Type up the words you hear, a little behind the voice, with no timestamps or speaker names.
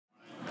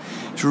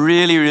It's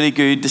really, really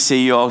good to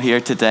see you all here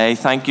today.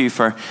 Thank you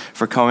for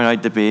coming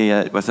out to be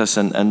with us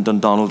in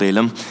Dundonald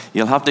Elam.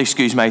 You'll have to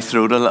excuse my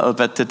throat a little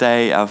bit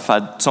today. I've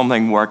had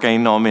something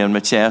working on me in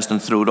my chest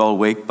and throat all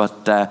week,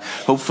 but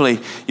hopefully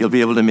you'll be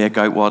able to make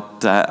out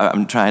what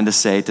I'm trying to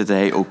say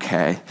today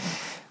okay.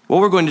 What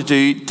we're going to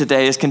do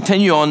today is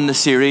continue on the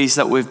series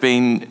that we've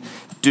been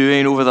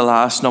doing over the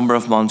last number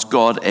of months,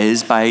 God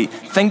Is, by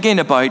thinking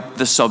about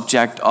the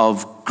subject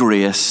of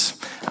grace.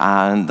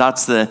 And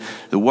that's the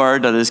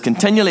word that has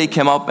continually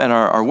come up in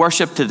our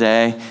worship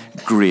today,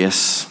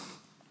 grace.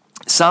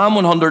 Psalm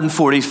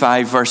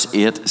 145 verse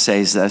 8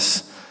 says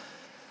this: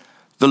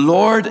 "The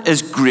Lord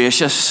is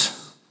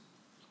gracious.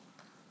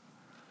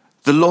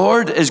 The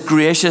Lord is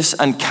gracious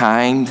and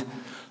kind,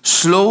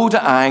 slow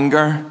to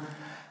anger,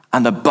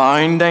 and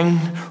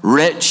abounding,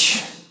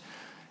 rich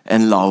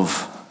in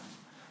love."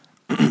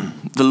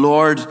 The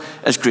Lord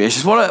is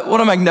gracious.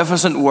 What a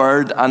magnificent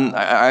word and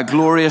a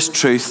glorious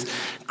truth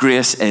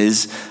grace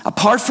is.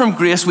 Apart from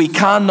grace, we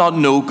cannot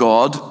know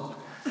God.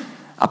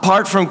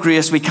 Apart from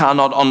grace, we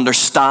cannot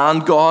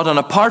understand God. And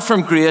apart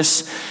from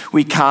grace,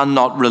 we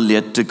cannot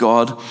relate to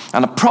God.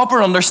 And a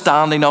proper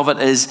understanding of it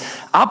is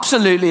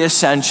absolutely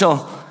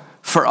essential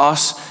for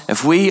us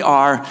if we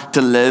are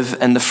to live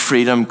in the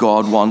freedom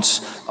God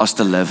wants us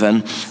to live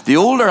in. The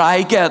older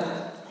I get,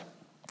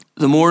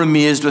 the more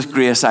amazed with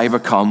grace I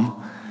become.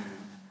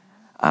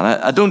 And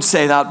I don't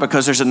say that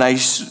because there's a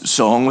nice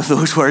song with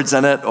those words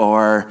in it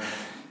or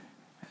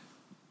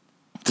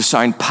to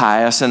sound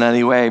pious in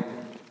any way.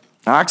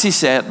 I actually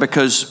say it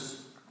because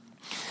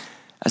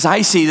as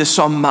I see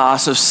some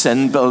massive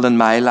sin build in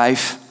my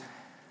life,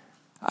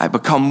 I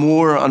become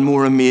more and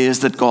more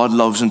amazed that God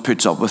loves and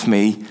puts up with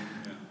me.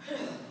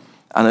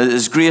 And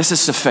His grace is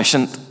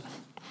sufficient,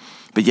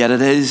 but yet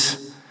it is.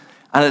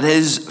 And it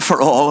is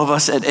for all of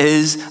us. It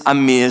is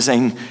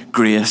amazing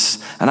grace.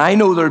 And I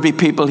know there'll be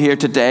people here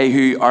today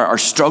who are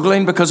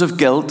struggling because of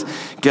guilt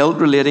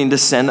relating to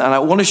sin. And I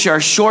want to share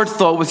a short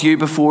thought with you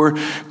before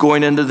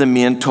going into the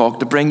main talk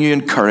to bring you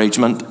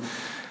encouragement.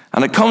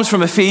 And it comes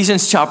from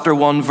Ephesians chapter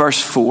 1, verse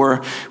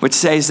 4, which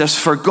says this: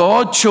 "For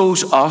God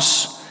chose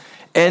us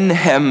in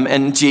Him,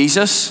 in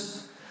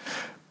Jesus,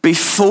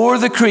 before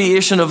the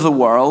creation of the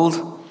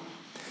world,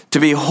 to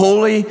be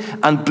holy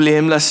and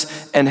blameless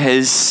in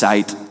His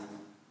sight."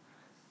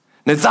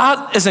 Now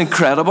that is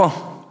incredible.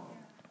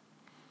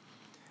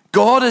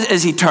 God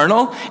is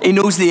eternal. He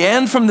knows the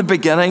end from the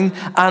beginning.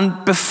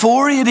 And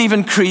before He had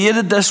even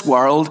created this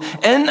world,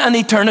 in an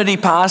eternity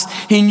past,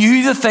 He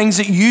knew the things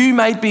that you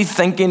might be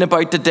thinking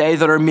about today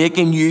that are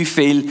making you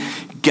feel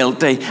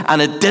guilty.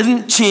 And it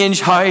didn't change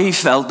how He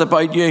felt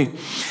about you.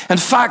 In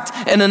fact,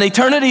 in an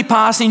eternity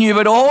past, He knew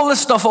about all the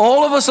stuff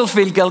all of us will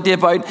feel guilty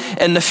about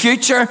in the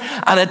future.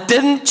 And it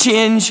didn't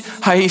change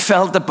how He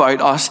felt about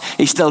us.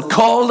 He still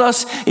called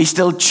us. He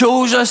still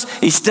chose us.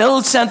 He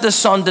still sent His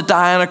Son to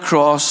die on a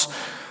cross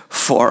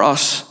for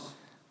us.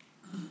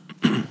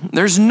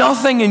 There's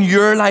nothing in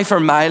your life or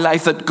my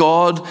life that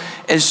God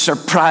is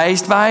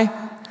surprised by.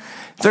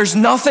 There's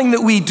nothing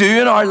that we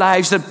do in our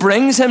lives that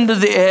brings Him to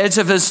the edge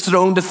of His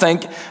throne to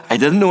think, I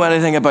didn't know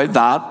anything about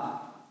that.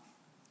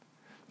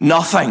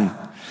 Nothing.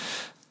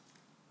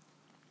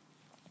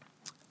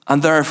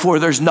 And therefore,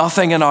 there's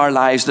nothing in our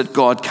lives that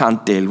God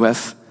can't deal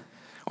with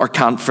or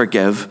can't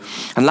forgive.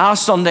 And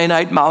last Sunday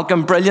night,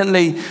 Malcolm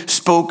brilliantly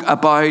spoke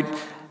about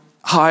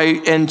how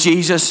in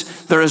Jesus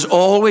there is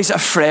always a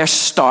fresh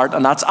start,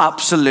 and that's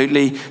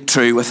absolutely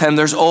true. With Him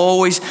there's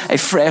always a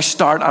fresh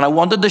start, and I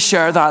wanted to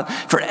share that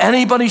for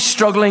anybody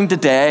struggling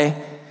today,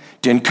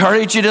 to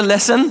encourage you to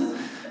listen,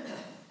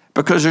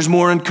 because there's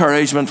more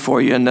encouragement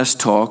for you in this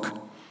talk.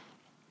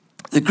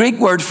 The Greek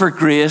word for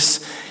grace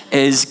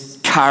is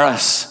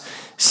charis,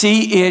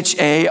 charis.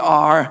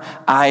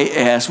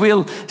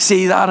 We'll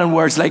see that in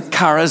words like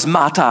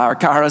charismata or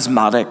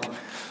charismatic.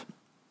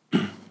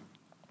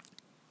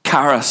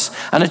 Charis.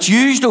 And it's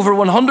used over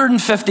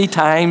 150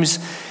 times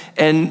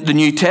in the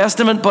New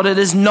Testament, but it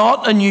is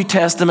not a New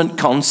Testament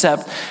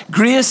concept.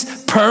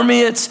 Grace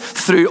permeates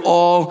through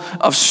all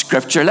of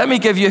Scripture. Let me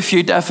give you a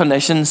few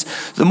definitions.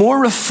 The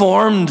more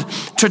Reformed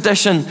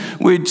tradition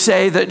would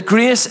say that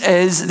grace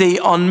is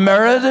the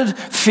unmerited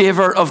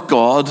favor of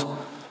God,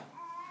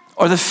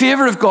 or the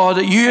favor of God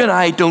that you and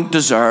I don't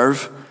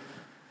deserve.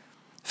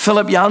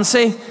 Philip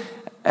Yancey,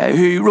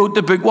 who wrote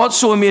the book What's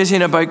So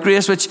Amazing About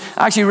Grace, which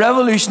actually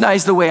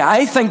revolutionized the way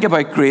I think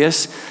about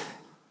grace,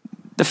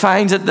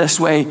 defines it this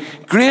way: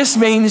 grace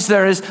means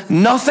there is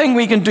nothing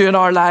we can do in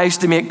our lives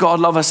to make God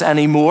love us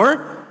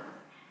anymore,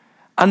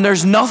 and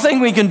there's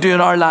nothing we can do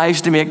in our lives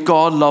to make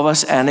God love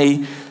us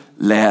any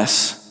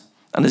less.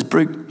 And his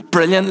book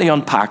brilliantly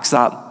unpacks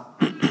that.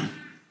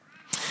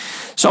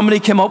 Somebody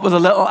came up with a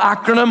little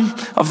acronym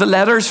of the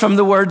letters from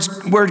the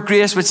word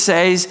grace, which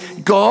says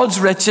God's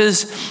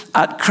riches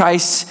at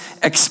Christ's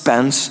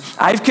expense.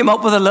 I've come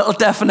up with a little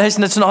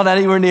definition. It's not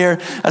anywhere near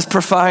as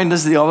profound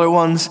as the other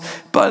ones.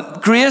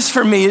 But grace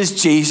for me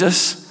is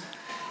Jesus.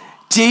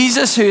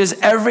 Jesus, who is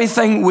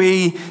everything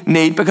we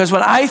need. Because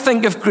when I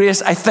think of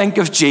grace, I think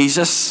of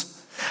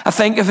Jesus. I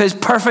think of his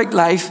perfect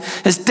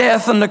life, his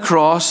death on the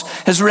cross,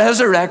 his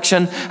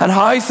resurrection, and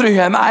how through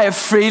him I have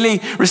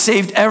freely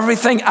received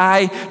everything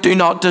I do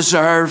not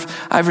deserve.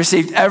 I've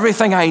received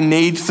everything I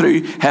need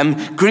through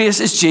him. Grace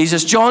is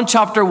Jesus. John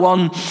chapter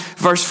 1,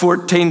 verse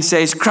 14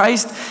 says,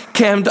 Christ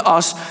came to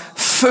us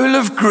full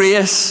of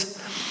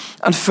grace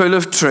and full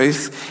of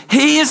truth.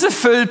 He is a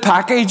full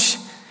package.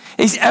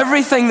 He's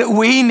everything that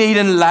we need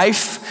in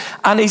life,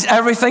 and he's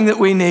everything that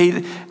we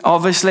need,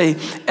 obviously,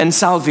 in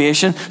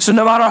salvation. So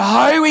no matter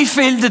how we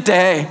feel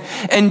today,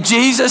 in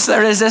Jesus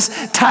there is this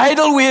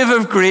tidal wave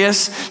of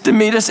grace to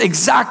meet us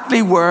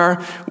exactly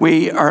where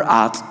we are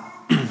at.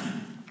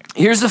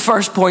 Here's the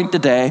first point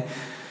today.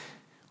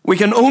 We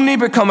can only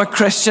become a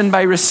Christian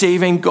by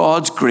receiving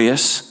God's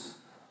grace.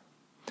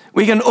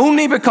 We can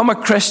only become a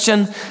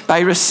Christian by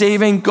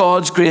receiving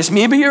God's grace.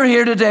 Maybe you're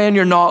here today and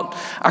you're not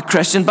a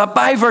Christian, but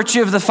by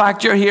virtue of the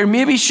fact you're here,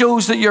 maybe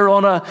shows that you're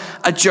on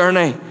a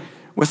journey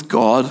with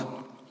God.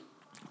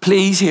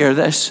 Please hear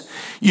this.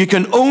 You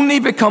can only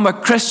become a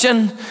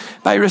Christian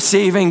by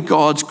receiving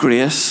God's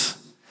grace,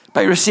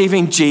 by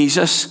receiving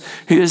Jesus,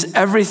 who is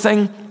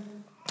everything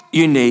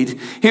you need.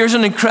 Here's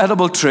an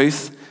incredible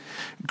truth.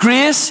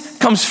 Grace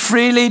comes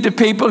freely to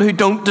people who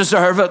don't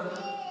deserve it.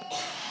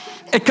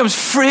 It comes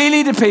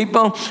freely to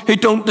people who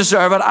don't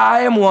deserve it.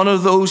 I am one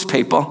of those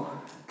people.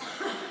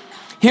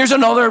 Here's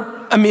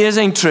another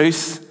amazing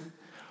truth.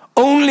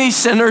 Only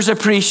sinners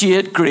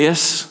appreciate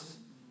grace.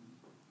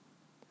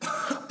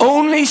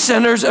 Only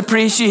sinners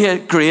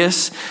appreciate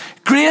grace.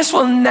 Grace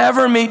will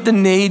never meet the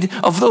need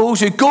of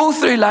those who go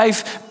through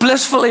life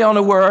blissfully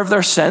unaware of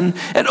their sin.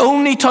 It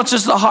only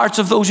touches the hearts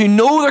of those who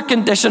know their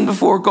condition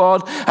before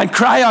God and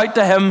cry out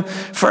to him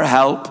for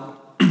help.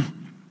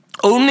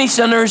 Only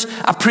sinners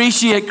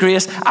appreciate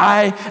grace.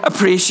 I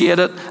appreciate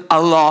it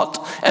a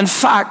lot. In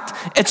fact,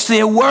 it's the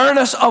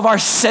awareness of our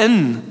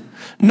sin,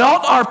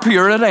 not our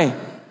purity,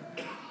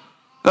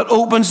 that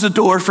opens the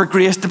door for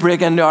grace to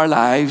break into our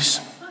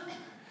lives.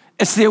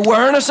 It's the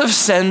awareness of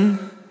sin,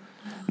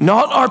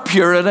 not our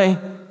purity,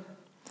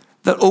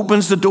 that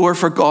opens the door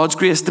for God's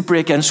grace to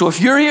break in. So if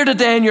you're here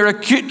today and you're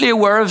acutely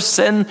aware of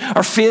sin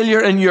or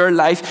failure in your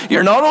life,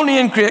 you're not only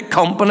in great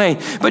company,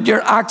 but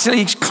you're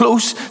actually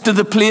close to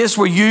the place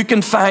where you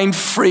can find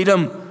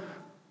freedom.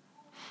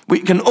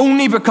 We can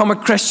only become a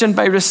Christian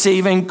by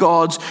receiving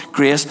God's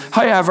grace.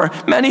 However,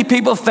 many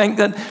people think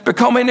that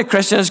becoming a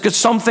Christian has got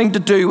something to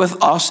do with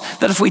us,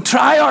 that if we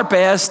try our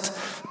best,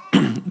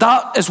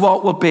 that is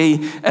what will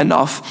be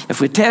enough.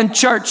 If we attend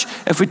church,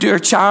 if we do our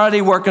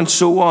charity work and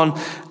so on.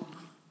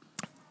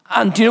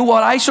 And do you know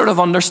what? I sort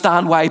of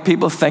understand why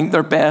people think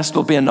their best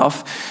will be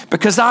enough.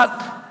 Because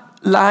that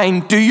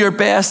line, do your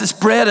best, is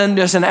bred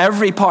into us in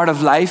every part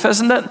of life,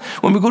 isn't it?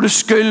 When we go to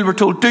school, we're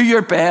told, do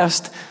your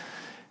best.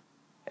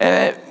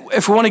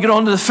 If we want to get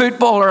onto the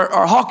football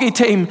or hockey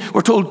team,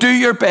 we're told, do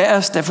your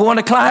best. If we want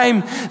to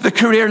climb the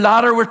career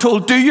ladder, we're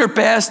told, do your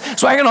best.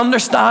 So I can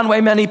understand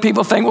why many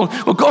people think,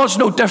 well, God's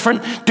no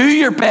different. Do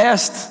your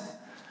best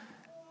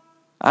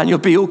and you'll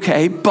be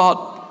okay. But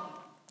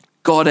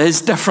God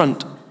is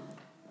different.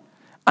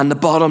 And the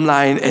bottom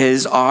line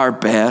is our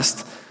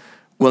best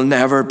will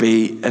never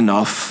be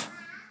enough.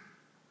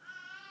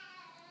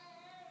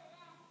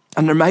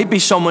 And there might be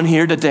someone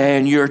here today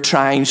and you're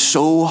trying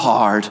so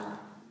hard.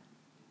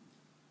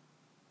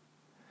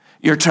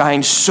 You're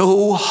trying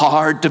so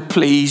hard to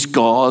please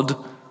God,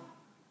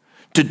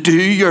 to do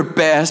your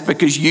best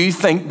because you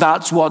think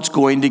that's what's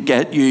going to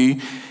get you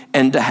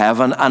into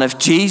heaven. And if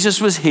Jesus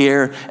was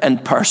here in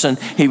person,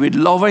 he would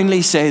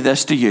lovingly say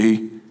this to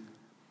you.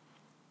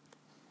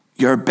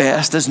 Your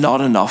best is not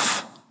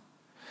enough.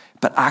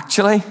 But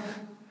actually,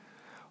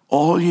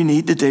 all you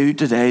need to do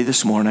today,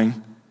 this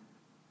morning,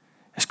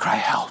 is cry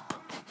help.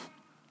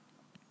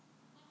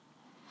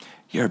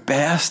 Your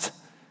best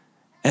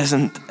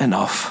isn't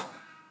enough.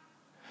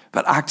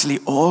 But actually,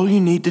 all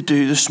you need to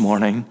do this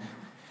morning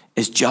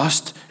is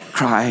just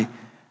cry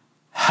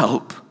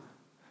help.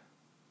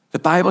 The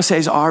Bible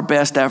says our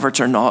best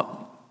efforts are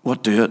not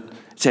what do it.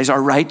 It says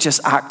our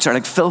righteous acts are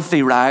like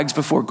filthy rags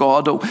before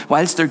God.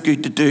 Whilst they're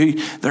good to do,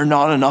 they're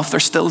not enough. They're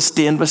still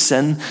stained with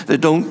sin. They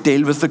don't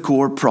deal with the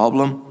core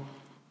problem.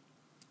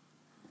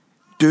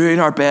 Doing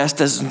our best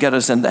doesn't get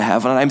us into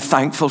heaven, and I'm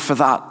thankful for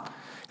that.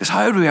 Because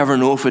how do we ever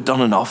know if we've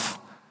done enough?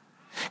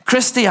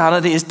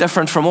 Christianity is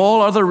different from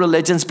all other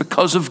religions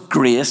because of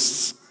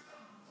grace.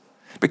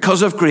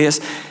 Because of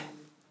grace.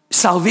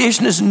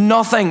 Salvation is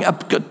nothing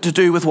to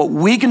do with what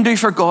we can do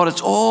for God.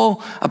 It's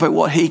all about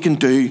what he can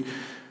do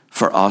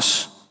for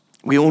us.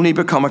 We only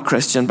become a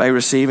Christian by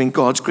receiving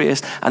God's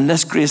grace. And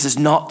this grace is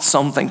not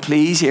something,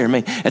 please hear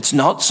me, it's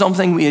not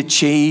something we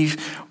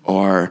achieve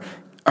or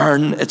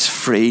earn. It's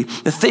free.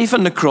 The thief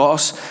on the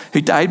cross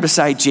who died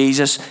beside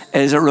Jesus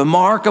is a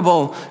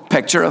remarkable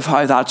picture of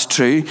how that's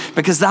true.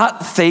 Because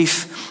that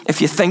thief,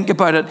 if you think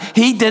about it,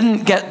 he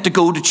didn't get to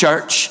go to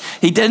church.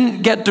 He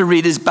didn't get to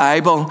read his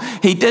Bible.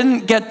 He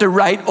didn't get to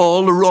right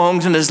all the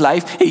wrongs in his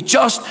life. He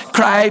just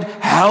cried,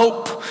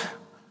 help.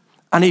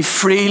 And he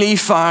freely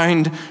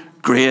found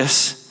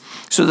grace.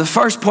 So the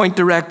first point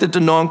directed to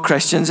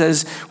non-Christians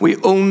is we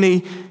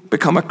only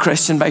become a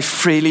Christian by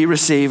freely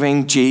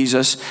receiving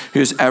Jesus, who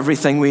is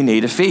everything we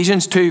need.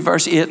 Ephesians 2,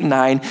 verse 8 and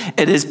 9.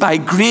 It is by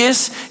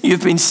grace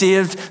you've been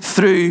saved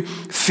through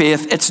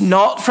faith. It's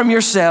not from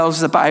yourselves,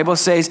 the Bible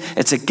says.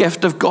 It's a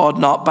gift of God,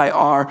 not by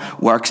our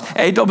works.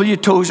 A.W.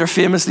 Tozer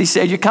famously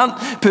said, you can't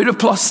put a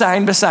plus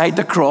sign beside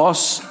the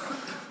cross.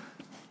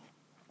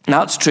 And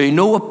that's true.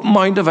 No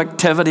amount of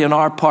activity on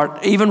our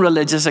part, even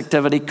religious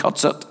activity,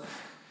 cuts it.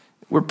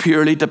 We're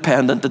purely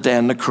dependent today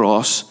on the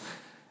cross.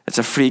 It's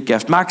a free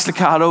gift. Max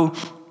Lucado,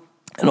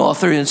 an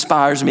author who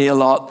inspires me a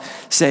lot,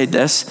 said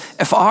this: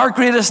 if our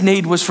greatest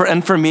need was for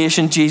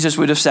information, Jesus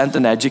would have sent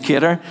an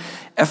educator.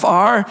 If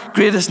our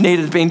greatest need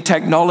had been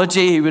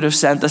technology, he would have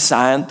sent a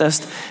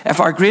scientist. If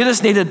our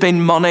greatest need had been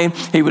money,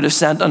 he would have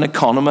sent an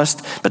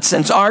economist. But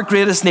since our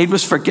greatest need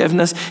was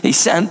forgiveness, he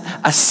sent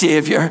a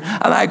savior.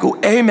 And I go,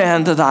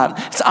 amen to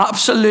that. It's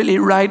absolutely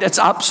right. It's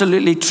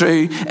absolutely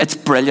true. It's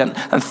brilliant.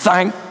 And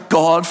thank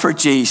God for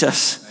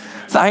Jesus.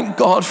 Thank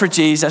God for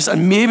Jesus.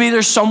 And maybe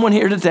there's someone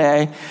here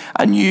today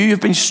and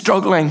you've been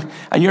struggling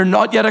and you're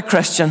not yet a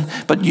Christian,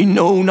 but you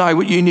know now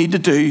what you need to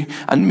do.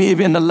 And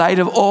maybe in the light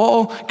of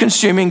all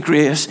consuming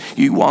grace,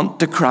 you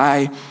want to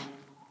cry,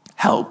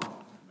 help.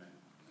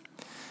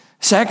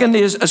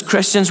 Secondly, as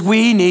Christians,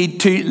 we need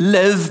to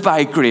live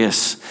by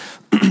grace.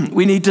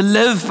 We need to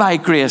live by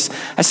grace.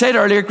 I said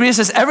earlier, grace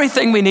is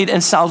everything we need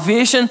in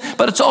salvation,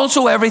 but it's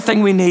also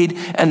everything we need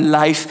in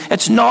life.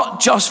 It's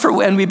not just for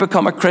when we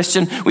become a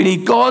Christian. We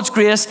need God's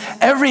grace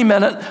every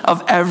minute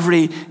of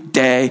every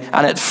day,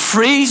 and it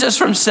frees us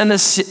from sin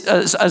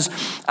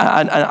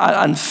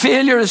and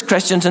failure as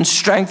Christians and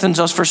strengthens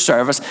us for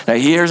service. Now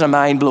here's a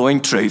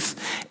mind-blowing truth.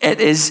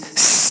 It is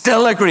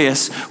still a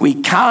grace we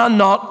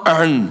cannot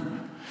earn.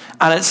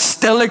 And it's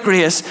still a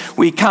grace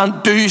we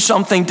can't do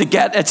something to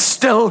get. It's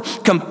still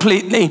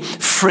completely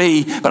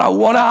free. But I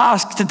want to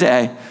ask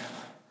today,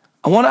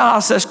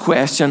 this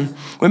question.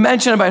 We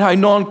mentioned about how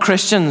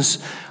non-Christians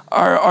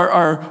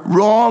are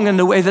wrong in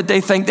the way that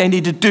they think they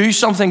need to do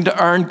something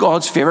to earn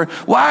God's favor.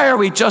 Why are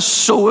we just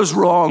so as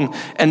wrong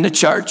in the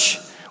church?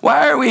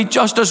 Why are we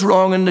just as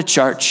wrong in the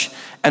church?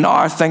 In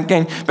our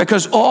thinking,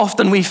 because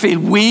often we feel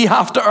we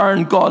have to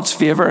earn God's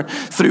favor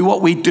through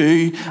what we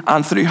do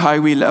and through how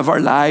we live our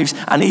lives,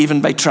 and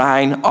even by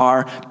trying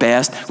our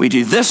best. We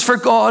do this for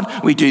God,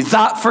 we do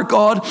that for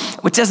God,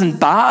 which isn't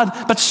bad,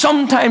 but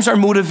sometimes our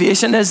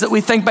motivation is that we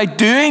think by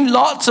doing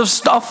lots of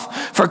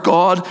stuff for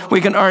God,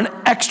 we can earn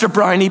extra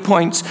brownie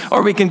points,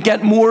 or we can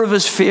get more of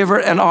his favor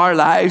in our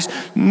lives.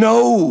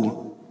 No.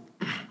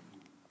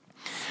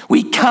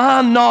 We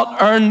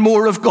cannot earn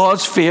more of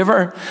God's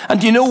favor.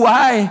 And do you know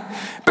why?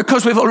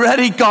 Because we've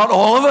already got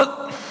all of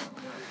it.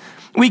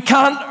 We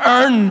can't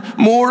earn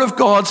more of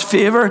God's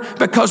favor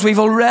because we've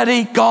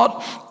already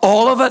got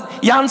all of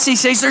it. Yancey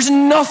says there's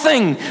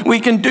nothing we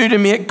can do to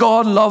make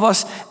God love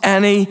us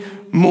any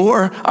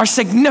more. Our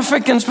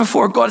significance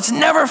before God, it's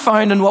never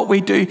found in what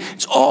we do.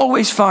 It's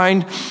always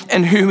found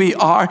in who we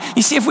are.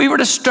 You see, if we were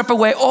to strip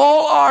away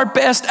all our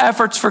best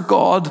efforts for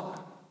God,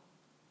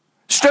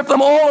 strip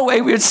them all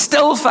away, we would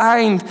still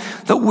find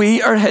that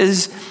we are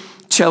his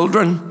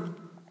children.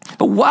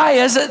 But why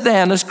is it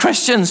then, as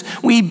Christians,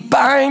 we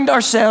bind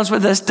ourselves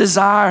with this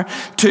desire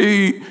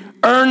to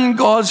earn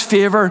God's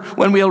favor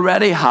when we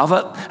already have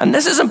it? And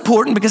this is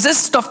important because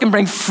this stuff can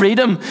bring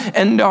freedom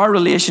into our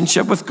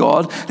relationship with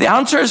God. The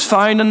answer is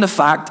found in the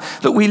fact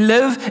that we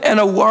live in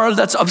a world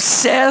that's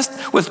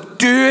obsessed with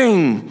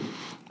doing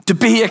to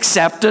be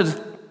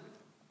accepted.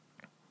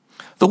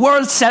 The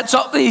world sets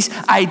up these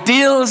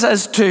ideals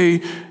as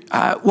to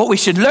what we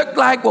should look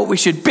like, what we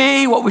should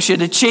be, what we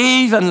should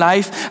achieve in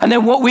life. And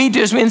then what we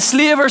do is we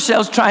enslave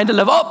ourselves trying to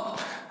live up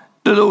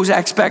to those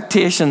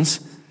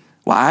expectations.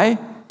 Why?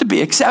 To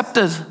be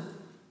accepted.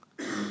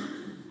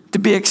 To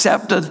be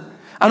accepted.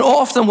 And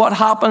often what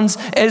happens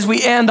is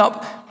we end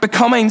up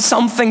becoming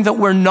something that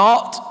we're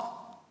not,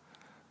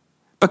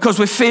 because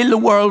we feel the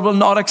world will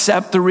not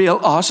accept the real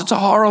us. It's a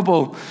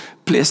horrible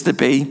place to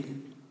be.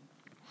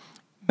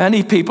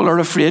 Many people are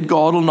afraid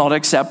God will not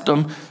accept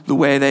them the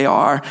way they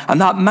are. And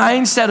that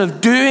mindset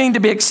of doing to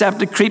be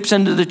accepted creeps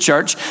into the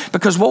church,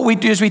 because what we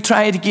do is we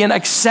try to gain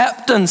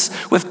acceptance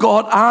with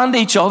God and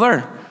each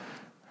other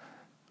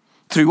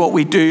through what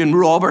we do and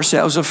rob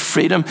ourselves of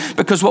freedom.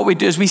 Because what we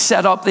do is we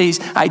set up these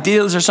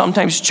ideals, or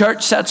sometimes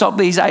church sets up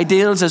these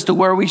ideals as to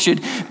where we should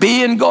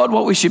be in God,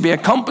 what we should be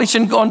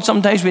accomplishing God.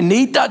 Sometimes we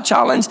need that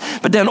challenge,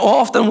 but then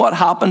often what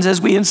happens is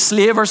we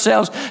enslave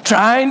ourselves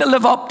trying to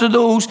live up to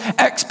those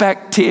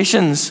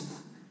expectations.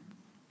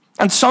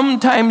 And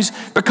sometimes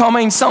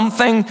becoming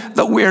something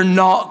that we're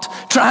not,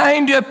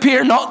 trying to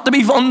appear not to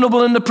be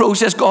vulnerable in the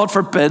process. God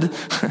forbid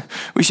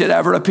we should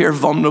ever appear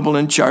vulnerable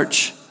in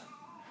church.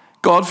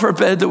 God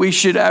forbid that we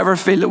should ever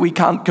feel that we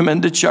can't come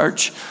into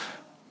church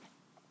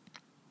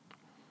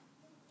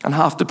and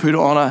have to put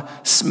on a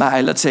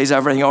smile that says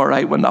everything all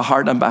right when the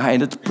heart and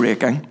behind it's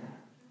breaking.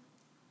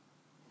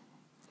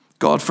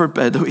 God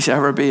forbid that we should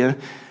ever be.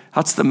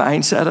 That's the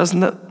mindset,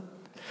 isn't it?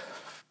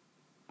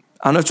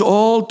 And it's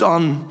all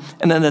done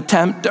in an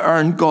attempt to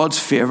earn God's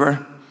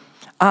favor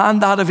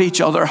and that of each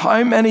other.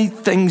 How many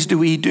things do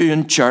we do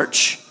in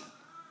church?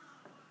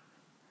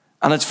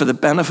 And it's for the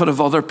benefit of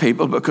other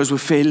people because we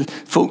feel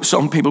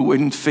some people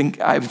wouldn't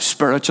think I'm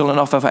spiritual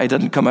enough if I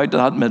didn't come out to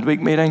that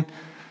midweek meeting.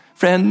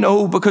 Friend,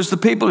 no, because the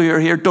people who are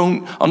here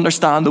don't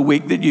understand the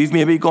week that you've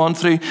maybe gone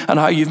through and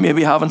how you've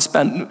maybe haven't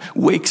spent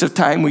weeks of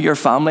time with your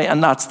family,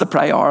 and that's the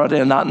priority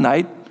in that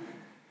night.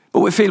 But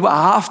we feel we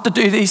have to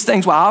do these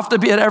things. We have to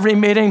be at every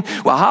meeting.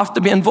 We have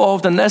to be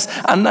involved in this.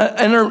 And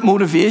the inner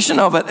motivation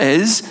of it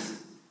is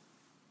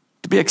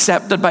to be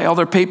accepted by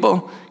other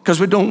people, because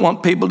we don't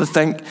want people to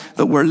think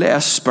that we're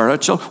less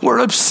spiritual. We're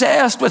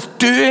obsessed with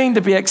doing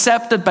to be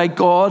accepted by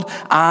God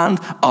and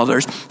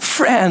others.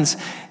 Friends,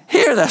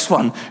 hear this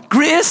one.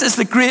 Grace is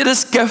the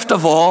greatest gift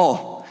of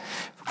all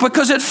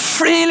because it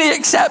freely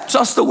accepts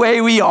us the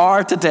way we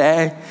are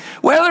today.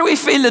 Whether we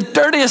feel the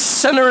dirtiest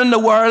sinner in the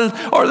world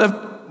or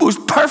the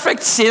most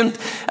perfect saint,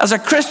 as a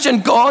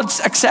Christian, God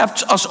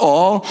accepts us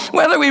all.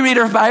 Whether we read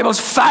our Bibles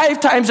 5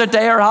 times a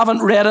day or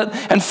haven't read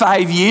it in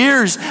 5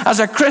 years,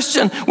 as a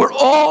Christian, we're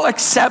all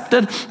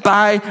accepted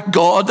by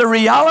God. The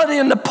reality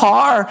and the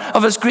power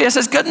of His grace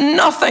has got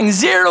nothing,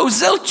 zero,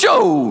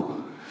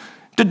 zilcho,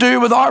 to do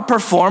with our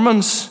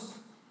performance.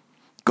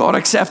 God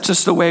accepts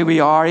us the way we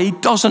are. He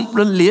doesn't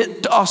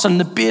relate to us on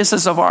the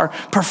basis of our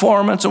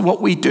performance and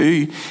what we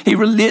do. He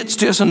relates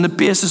to us on the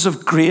basis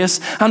of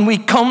grace. And we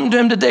come to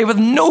Him today with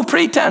no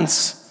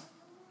pretense.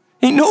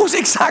 He knows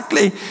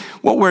exactly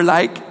what we're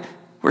like.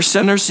 We're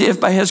sinners saved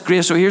by His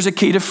grace. So here's a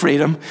key to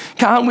freedom.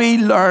 Can we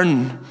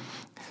learn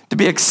to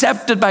be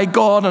accepted by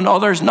God and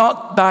others,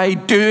 not by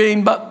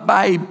doing, but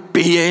by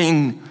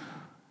being?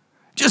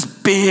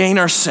 Just being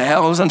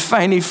ourselves and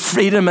finding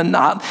freedom in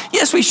that.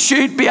 Yes, we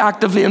should be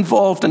actively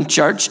involved in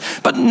church,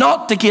 but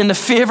not to gain the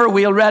favor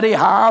we already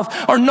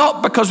have, or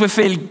not because we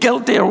feel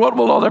guilty or what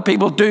will other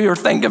people do or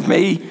think of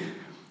me.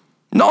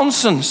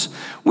 Nonsense.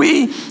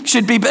 We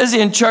should be busy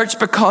in church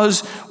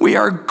because we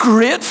are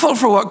grateful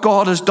for what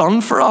God has done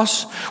for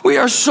us. We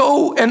are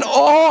so in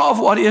awe of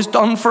what He has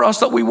done for us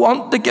that we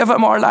want to give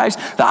Him our lives.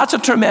 That's a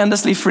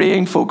tremendously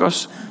freeing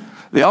focus.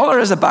 The other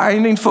is a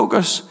binding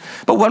focus.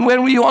 But when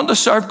we want to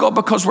serve God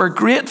because we're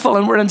grateful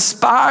and we're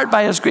inspired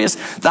by His grace,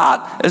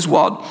 that is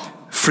what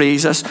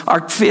frees us.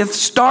 Our faith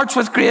starts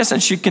with grace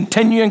and should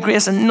continue in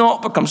grace and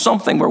not become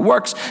something where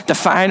works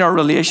define our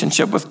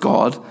relationship with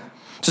God.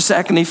 So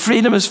secondly,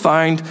 freedom is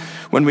found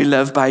when we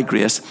live by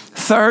grace.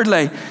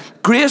 Thirdly,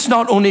 grace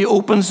not only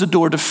opens the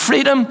door to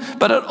freedom,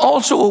 but it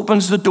also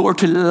opens the door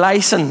to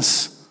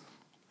license.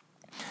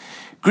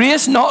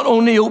 Grace not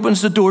only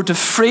opens the door to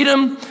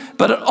freedom,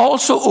 but it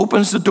also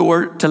opens the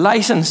door to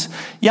license.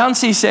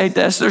 Yancey said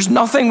this: there's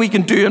nothing we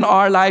can do in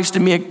our lives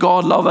to make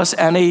God love us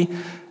any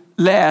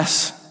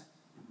less.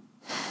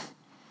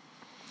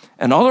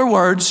 In other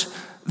words,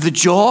 the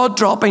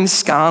jaw-dropping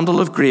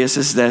scandal of grace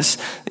is this: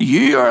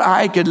 you or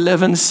I could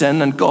live in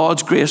sin and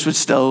God's grace would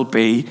still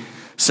be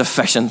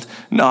sufficient.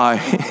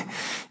 Now,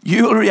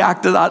 you'll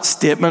react to that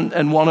statement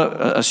in one of,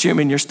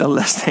 assuming you're still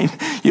listening,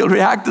 you'll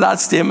react to that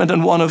statement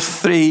in one of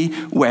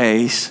 3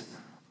 ways.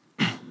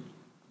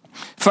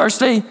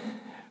 Firstly,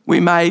 we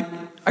might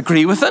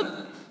agree with it.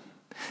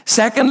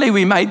 Secondly,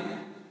 we might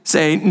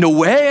say, no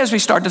way, as we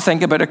start to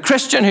think about a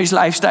Christian whose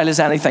lifestyle is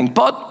anything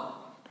but.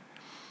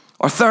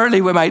 Or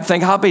thirdly, we might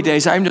think, happy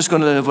days, I'm just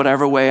going to live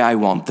whatever way I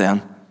want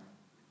then.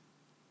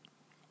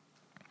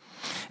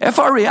 If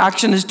our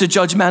reaction is to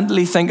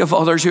judgmentally think of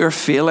others who are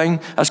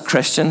failing as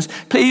Christians,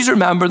 please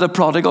remember the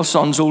prodigal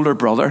son's older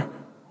brother.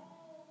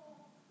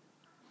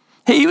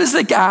 He was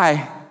the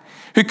guy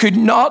who could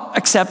not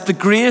accept the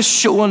grace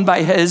shown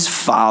by his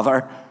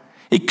father.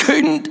 He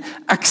couldn't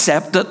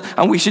accept it,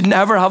 and we should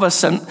never have a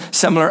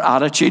similar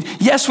attitude.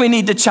 Yes, we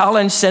need to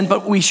challenge sin,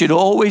 but we should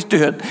always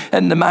do it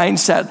in the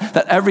mindset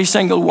that every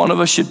single one of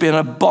us should be an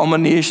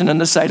abomination in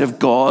the sight of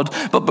God,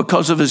 but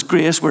because of His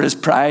grace, we're His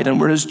pride and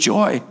we're His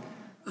joy.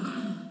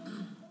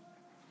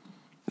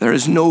 There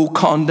is no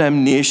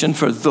condemnation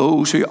for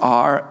those who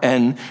are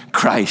in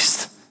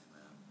Christ.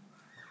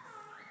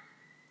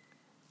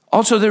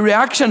 Also, the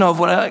reaction of,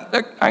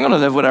 I'm going to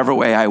live whatever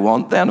way I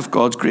want then if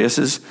God's grace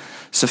is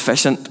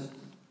sufficient.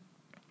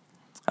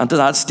 And to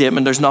that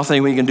statement, there's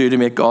nothing we can do to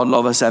make God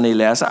love us any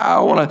less. I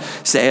want to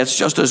say it's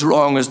just as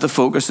wrong as the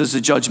focus as the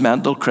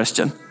judgmental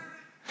Christian.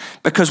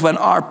 Because when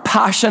our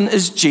passion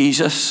is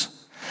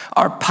Jesus,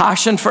 our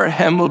passion for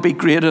Him will be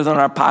greater than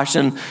our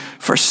passion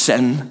for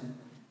sin.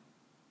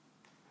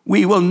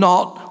 We will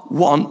not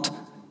want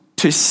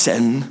to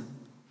sin.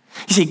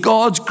 You see,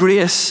 God's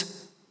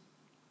grace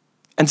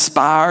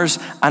inspires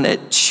and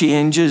it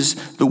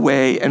changes the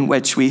way in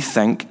which we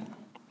think.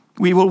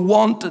 We will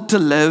want to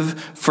live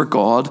for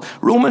God.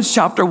 Romans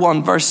chapter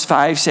 1 verse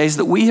 5 says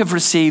that we have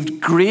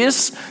received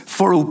grace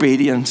for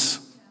obedience.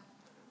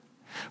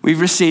 We've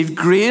received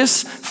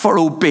grace for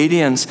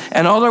obedience.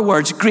 In other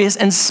words, grace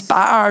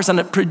inspires and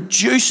it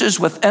produces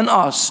within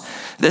us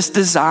this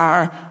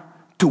desire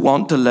to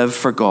want to live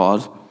for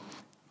God.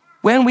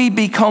 When we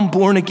become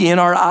born again,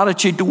 our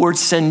attitude towards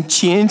sin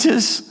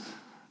changes.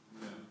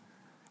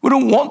 We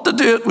don't want to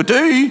do it, we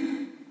do.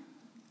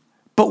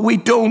 But we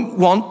don't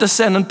want to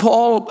sin. And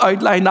Paul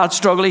outlined that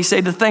struggle. He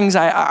said, the things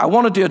I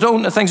want to do, I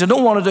don't. The things I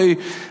don't want to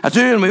do, I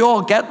do. And we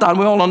all get that and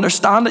we all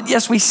understand it.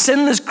 Yes, we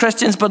sin as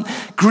Christians, but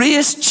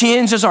grace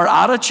changes our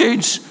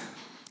attitudes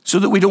so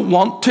that we don't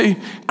want to.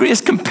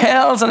 Grace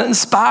compels and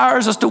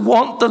inspires us to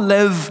want to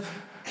live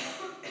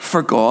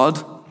for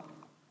God.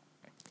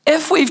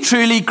 If we've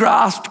truly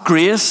grasped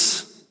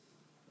grace,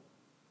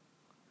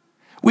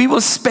 we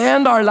will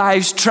spend our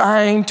lives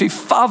trying to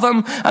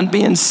fathom and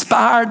be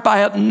inspired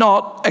by it,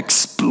 not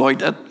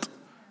exploit it.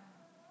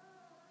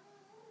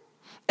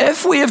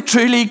 If we have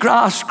truly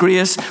grasped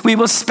grace, we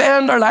will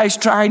spend our lives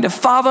trying to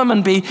fathom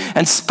and be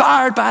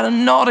inspired by it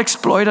and not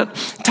exploit it.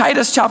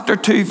 Titus chapter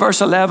 2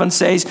 verse 11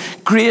 says,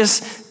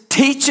 grace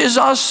teaches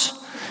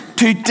us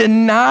to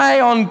deny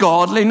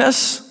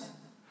ungodliness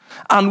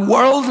and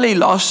worldly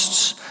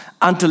lusts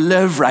and to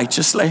live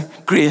righteously.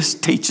 Grace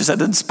teaches,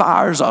 it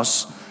inspires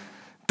us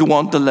to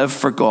want to live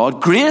for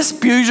God. Grace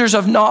abusers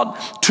have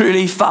not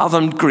truly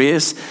fathomed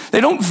grace.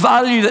 They don't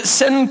value that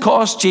sin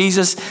cost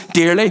Jesus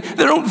dearly.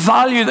 They don't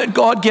value that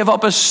God gave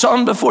up his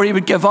son before he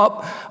would give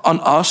up on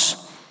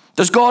us.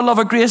 Does God love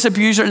a grace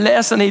abuser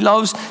less than he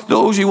loves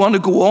those who want to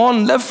go on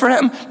and live for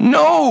him?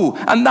 No,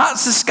 and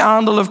that's the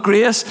scandal of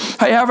grace.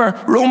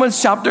 However, Romans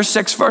chapter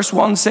 6 verse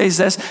 1 says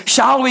this,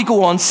 shall we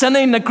go on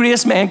sinning that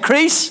grace may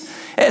increase?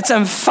 It's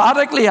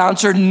emphatically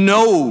answered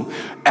no!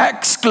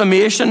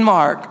 Exclamation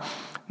mark.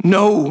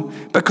 No,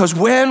 because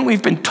when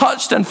we've been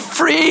touched and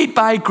freed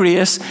by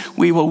grace,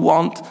 we will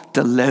want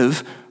to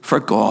live for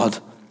God.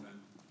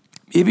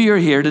 Maybe you're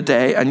here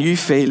today and you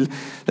feel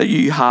that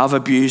you have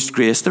abused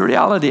grace. The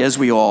reality is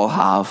we all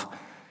have.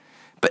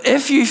 But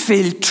if you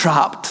feel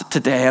trapped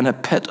today in a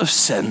pit of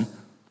sin,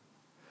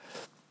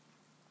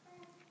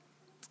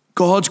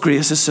 God's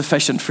grace is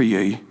sufficient for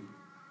you.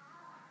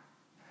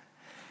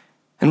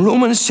 In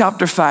Romans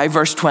chapter 5,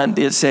 verse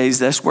 20, it says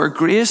this, where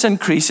grace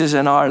increases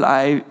in our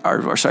life,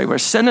 where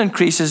sin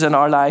increases in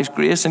our lives,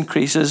 grace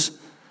increases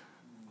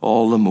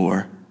all the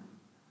more.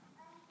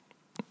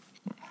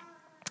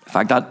 In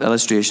fact, that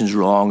illustration is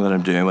wrong that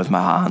I'm doing with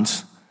my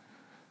hands,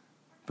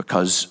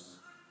 because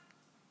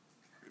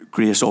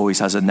grace always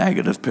has a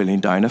negative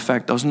pulling down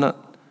effect, doesn't it?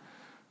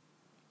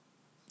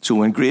 So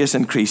when grace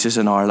increases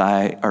in our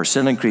life, or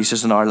sin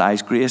increases in our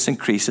lives, grace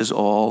increases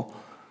all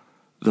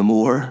the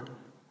more.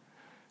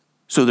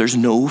 So there's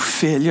no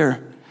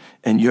failure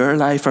in your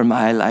life or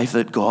my life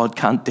that God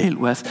can't deal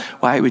with.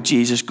 Why would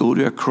Jesus go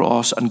to a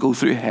cross and go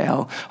through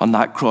hell on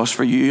that cross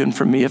for you and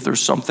for me if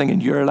there's something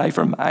in your life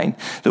or mine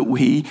that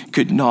we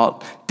could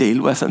not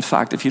deal with? In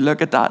fact, if you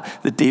look at that,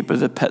 the deeper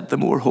the pit, the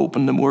more hope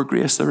and the more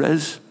grace there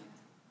is.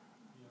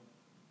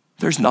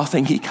 There's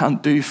nothing he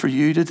can't do for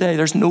you today.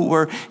 There's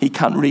nowhere he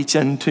can't reach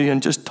into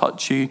and just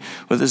touch you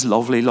with his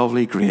lovely,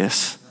 lovely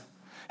grace.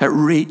 It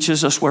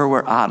reaches us where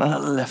we're at and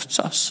it lifts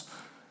us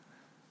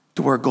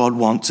to where God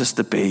wants us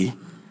to be.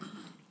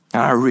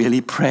 And I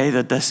really pray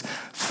that this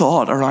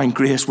thought around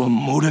grace will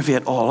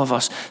motivate all of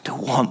us to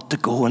want to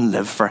go and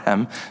live for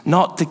him.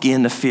 Not to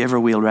gain the favor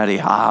we already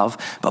have,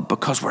 but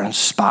because we're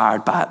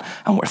inspired by it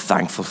and we're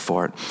thankful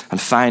for it. And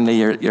finally,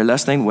 you're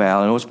listening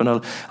well. I know it's been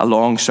a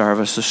long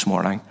service this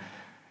morning.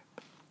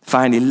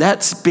 Finally,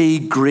 let's be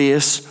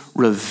grace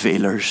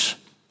revealers.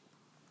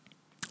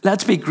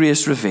 Let's be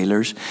grace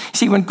revealers.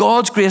 See, when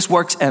God's grace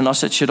works in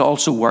us, it should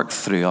also work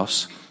through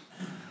us.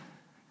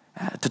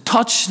 To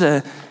touch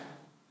the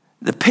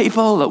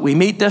people that we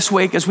meet this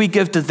week as we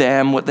give to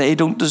them what they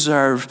don't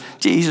deserve.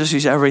 Jesus,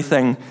 who's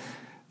everything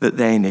that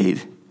they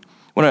need.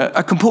 When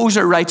a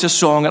composer writes a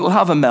song, it'll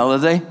have a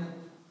melody,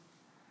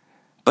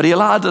 but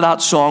he'll add to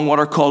that song what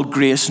are called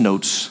grace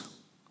notes.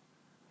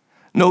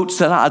 Notes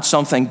that add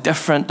something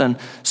different and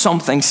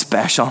something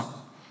special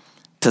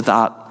to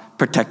that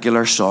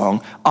particular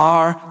song.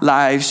 Our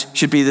lives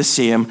should be the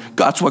same.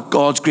 That's what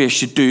God's grace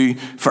should do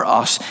for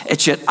us.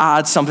 It should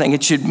add something.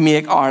 It should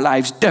make our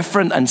lives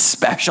different and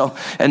special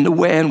in the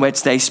way in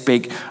which they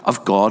speak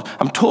of God.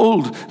 I'm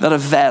told that a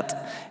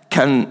vet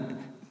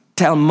can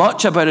tell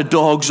much about a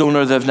dog's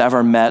owner they've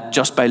never met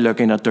just by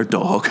looking at their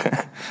dog.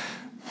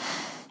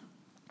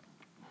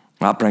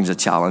 That brings a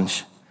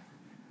challenge.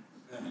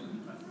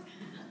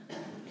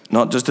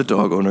 Not just to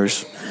dog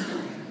owners,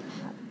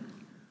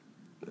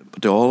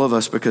 to all of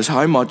us, because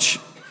how much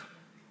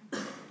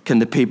can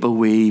the people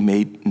we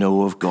meet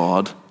know of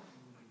God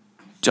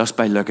just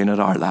by looking at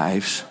our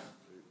lives?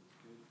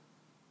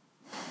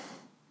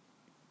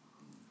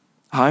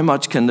 How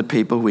much can the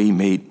people we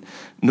meet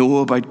know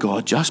about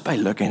God just by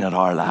looking at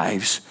our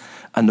lives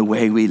and the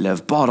way we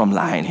live? Bottom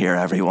line here,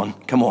 everyone.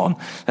 Come on,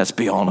 let's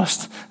be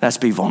honest. Let's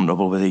be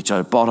vulnerable with each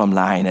other. Bottom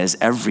line is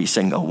every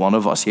single one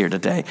of us here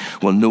today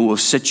will know of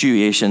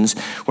situations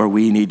where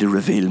we need to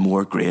reveal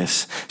more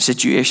grace.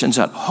 Situations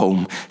at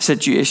home.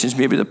 Situations,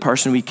 maybe the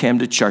person we came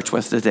to church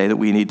with today that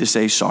we need to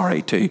say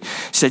sorry to.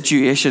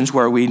 Situations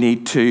where we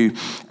need to...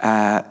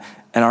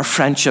 in our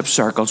friendship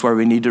circles where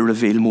we need to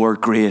reveal more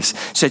grace.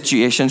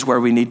 Situations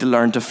where we need to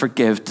learn to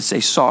forgive, to say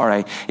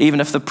sorry,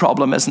 even if the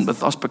problem isn't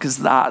with us, because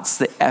that's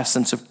the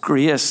essence of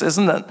grace,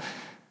 isn't it?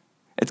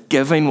 It's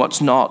giving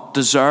what's not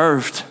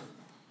deserved.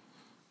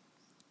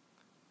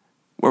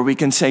 Where we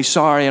can say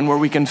sorry and where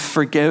we can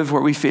forgive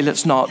where we feel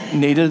it's not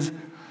needed.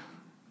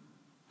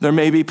 There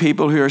may be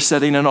people who are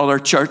sitting in other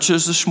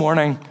churches this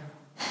morning,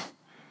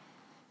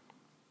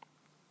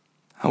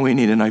 and we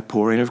need an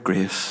outpouring of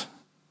grace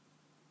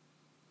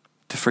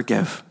to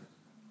forgive.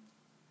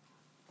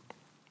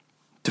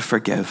 To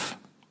forgive.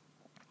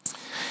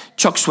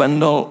 Chuck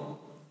Swindoll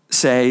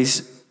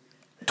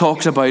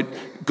talks about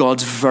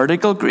God's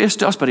vertical grace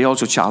to us, but he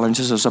also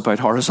challenges us about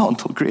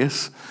horizontal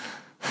grace.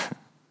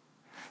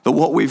 That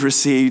what we've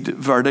received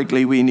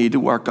vertically, we need to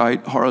work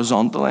out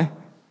horizontally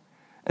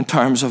in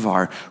terms of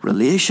our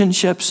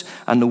relationships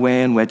and the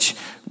way in which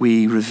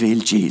we reveal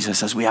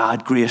Jesus as we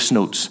add grace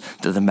notes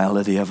to the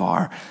melody of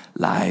our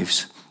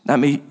lives. Let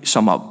me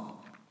sum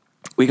up.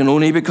 We can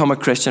only become a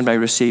Christian by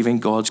receiving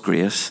God's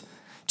grace.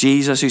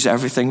 Jesus, who's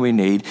everything we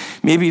need.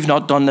 Maybe you've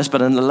not done this,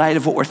 but in the light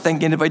of what we're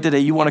thinking about today,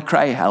 you want to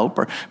cry help,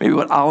 or maybe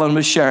what Alan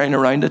was sharing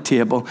around the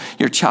table,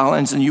 you're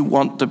challenged and you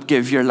want to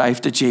give your life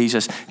to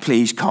Jesus.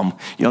 Please come.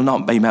 You'll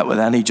not be met with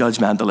any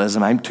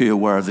judgmentalism. I'm too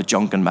aware of the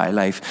junk in my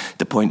life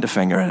to point the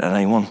finger at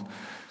anyone.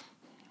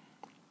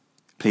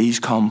 Please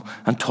come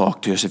and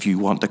talk to us if you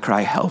want to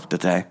cry help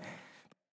today.